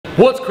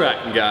What's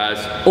cracking,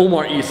 guys?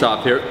 Omar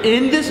Aesop here.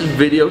 In this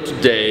video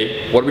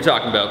today, what are we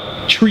talking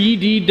about?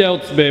 3D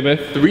delts, baby.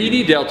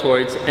 3D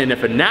deltoids, and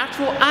if a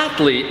natural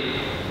athlete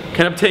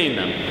can obtain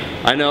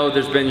them. I know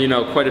there's been,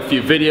 quite a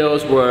few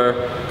videos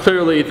where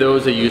clearly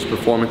those that use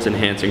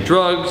performance-enhancing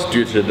drugs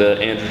due to the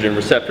androgen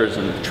receptors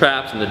and the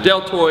traps and the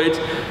deltoids,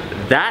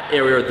 that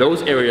area,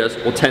 those areas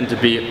will tend to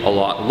be a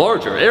lot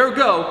larger.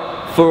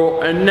 Ergo,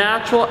 for a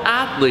natural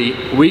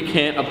athlete, we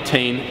can't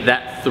obtain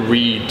that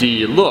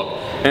 3D look.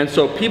 And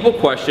so people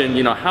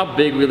question, how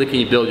big really can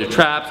you build your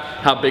traps?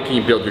 How big can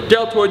you build your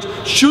deltoids?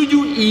 Should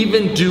you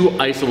even do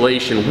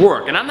isolation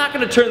work? And I'm not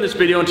going to turn this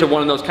video into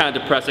one of those kind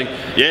of depressing,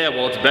 yeah,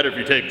 well, it's better if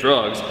you take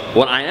drugs.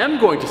 What I am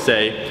going to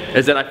say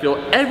is that I feel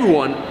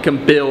everyone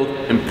can build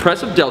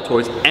impressive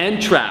deltoids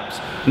and traps.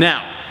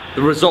 Now,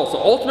 the results, the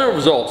ultimate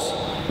results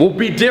will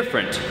be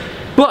different,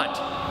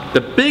 but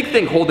the big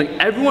thing holding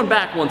everyone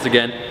back once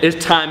again is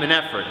time and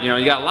effort.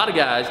 You got a lot of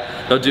guys,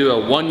 they'll do a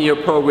 1-year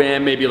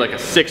program, maybe like a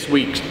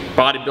 6-week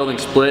bodybuilding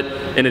split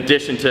in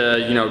addition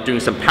to, doing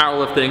some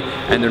powerlifting,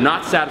 and they're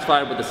not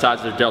satisfied with the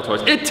size of their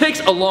deltoids. It takes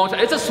a long time.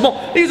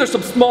 These are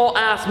some small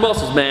ass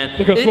muscles, man.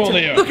 Look how small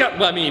they are.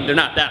 Well, I mean, they're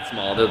not that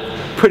small.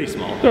 They're pretty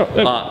small.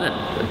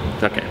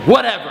 Okay,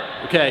 whatever,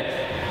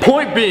 okay?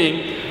 Point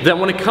being that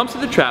when it comes to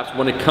the traps,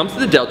 when it comes to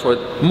the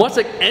deltoid, much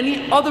like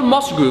any other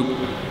muscle group,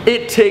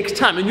 it takes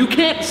time. And you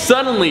can't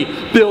suddenly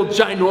build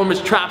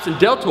ginormous traps and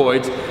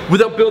deltoids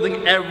without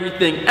building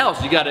everything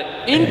else. You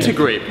gotta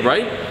integrate,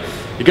 right?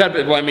 You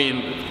gotta, well, I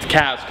mean,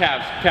 calves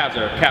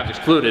are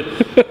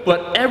excluded.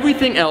 But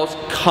everything else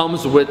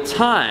comes with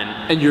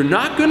time. And you're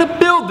not gonna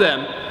build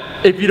them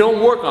if you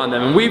don't work on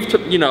them. And we've,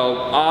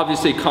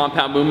 obviously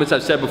compound movements,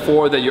 I've said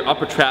before that your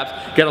upper traps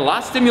get a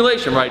lot of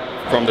stimulation, right?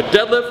 From the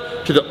deadlift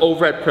to the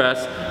overhead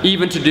press,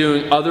 even to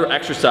doing other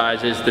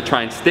exercises to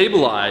try and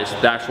stabilize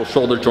the actual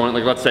shoulder joint,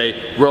 like let's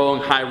say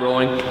rowing, high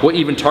rowing, will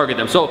even target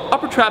them. So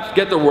upper traps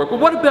get their work, but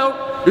what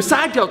about your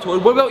side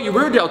deltoid? What about your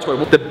rear deltoid?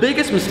 Well, the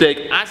biggest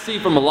mistake I see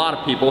from a lot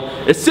of people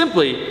is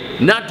simply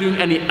not doing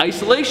any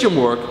isolation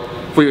work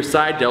for your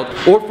side delt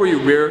or for your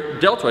rear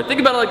deltoid.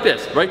 Think about it like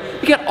this, right?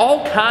 You get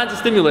all kinds of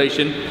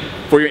stimulation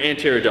for your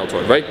anterior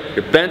deltoid, right?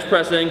 You're bench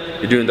pressing,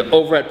 you're doing the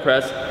overhead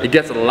press, it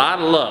gets a lot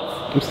of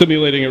love. I'm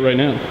stimulating it right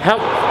now. How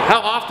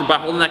often, by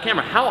holding that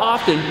camera, how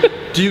often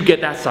do you get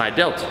that side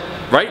delt,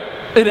 right?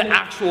 In an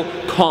actual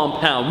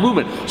compound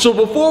movement. So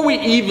before we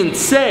even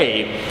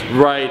say,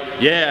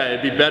 right, yeah,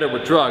 it'd be better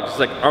with drugs, it's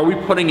like, are we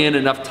putting in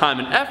enough time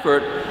and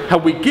effort?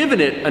 Have we given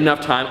it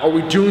enough time? Are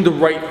we doing the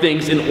right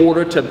things in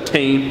order to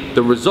obtain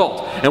the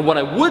result? And what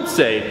I would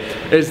say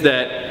is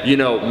that,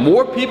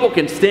 more people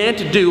can stand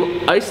to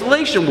do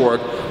isolation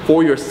work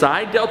for your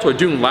side deltoid,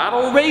 doing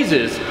lateral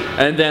raises,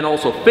 and then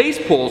also face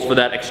pulls for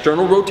that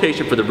external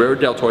rotation for the rear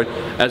deltoid,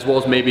 as well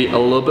as maybe a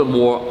little bit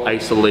more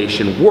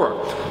isolation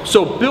work.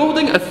 So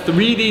building a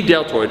 3D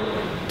deltoid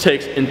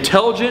takes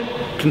intelligent,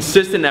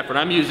 consistent effort.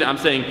 I'm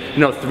saying,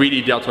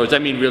 3D deltoids. I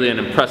mean really an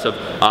impressive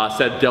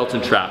set of delts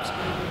and traps.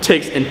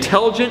 Takes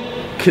intelligent,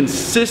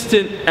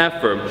 consistent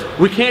effort.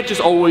 We can't just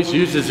always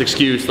use this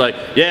excuse like,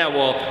 yeah,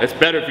 well, it's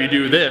better if you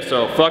do this,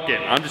 so fuck it.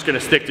 I'm just gonna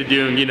stick to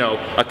doing,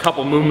 a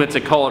couple movements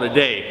and call it a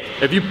day.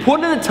 If you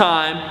put in the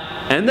time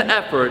and the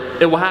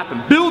effort, it will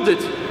happen. Build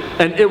it,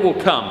 and it will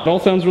come. It all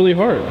sounds really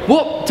hard.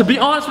 Well, to be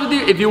honest with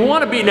you, if you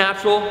want to be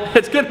natural,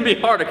 it's going to be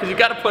harder because you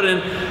got to put in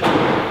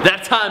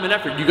that time and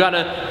effort. You got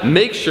to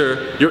make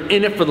sure you're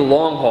in it for the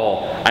long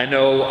haul. I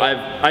know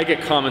I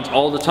get comments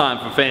all the time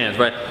from fans,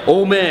 right?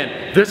 Oh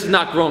man, this is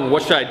not growing,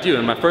 what should I do?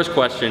 And my first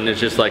question is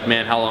just like,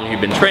 man, how long have you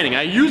been training?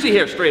 I usually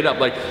hear straight up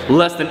like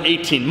less than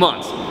 18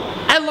 months.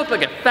 I look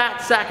like a fat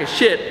sack of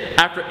shit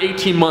after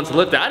 18 months of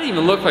lifting. I didn't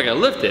even look like I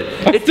lifted.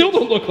 I still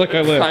don't look like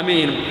I lift. I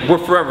mean, we're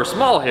forever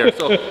small here.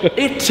 So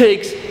it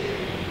takes,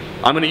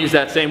 I'm gonna use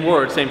that same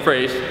word, same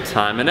phrase,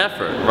 time and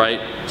effort,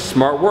 right?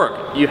 Smart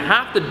work. You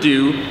have to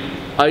do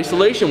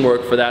isolation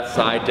work for that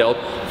side delt,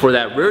 for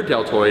that rear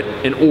deltoid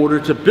in order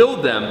to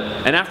build them.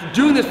 And after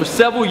doing this for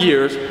several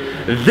years,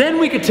 then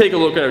we could take a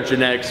look at our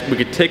genetics, we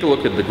could take a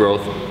look at the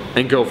growth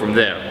and go from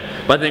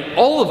there. But I think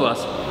all of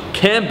us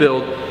can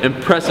build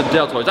impressive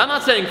deltoids. I'm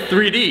not saying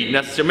 3D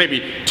necessarily, maybe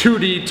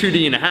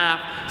 2D and a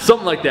half,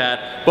 something like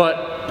that,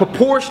 but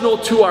proportional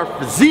to our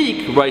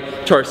physique,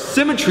 right, to our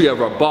symmetry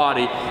of our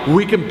body,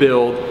 we can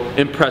build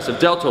impressive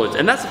deltoids.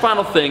 And that's the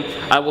final thing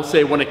I will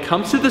say when it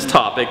comes to this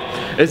topic,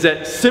 is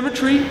that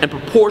symmetry and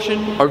proportion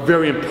are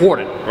very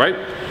important, right?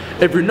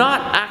 If you're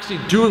not actually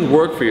doing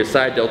work for your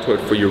side deltoid,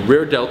 for your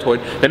rear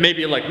deltoid, then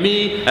maybe like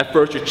me, at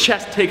first your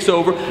chest takes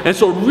over, and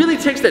so it really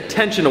takes that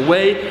tension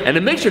away, and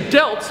it makes your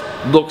delts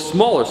look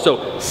smaller.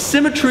 So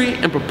symmetry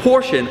and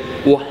proportion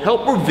will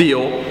help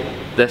reveal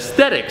the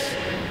aesthetics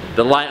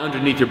that lie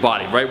underneath your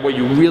body, right? What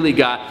you really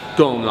got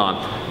going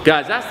on.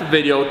 Guys, that's the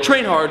video.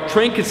 Train hard,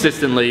 train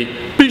consistently,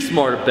 be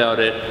smart about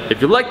it.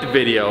 If you like the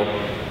video,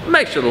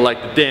 make sure to like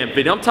the damn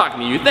video. I'm talking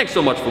to you. Thanks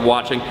so much for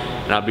watching,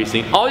 and I'll be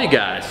seeing all you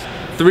guys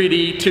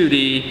 3D,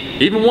 2D,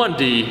 even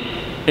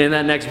 1D in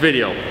that next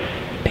video.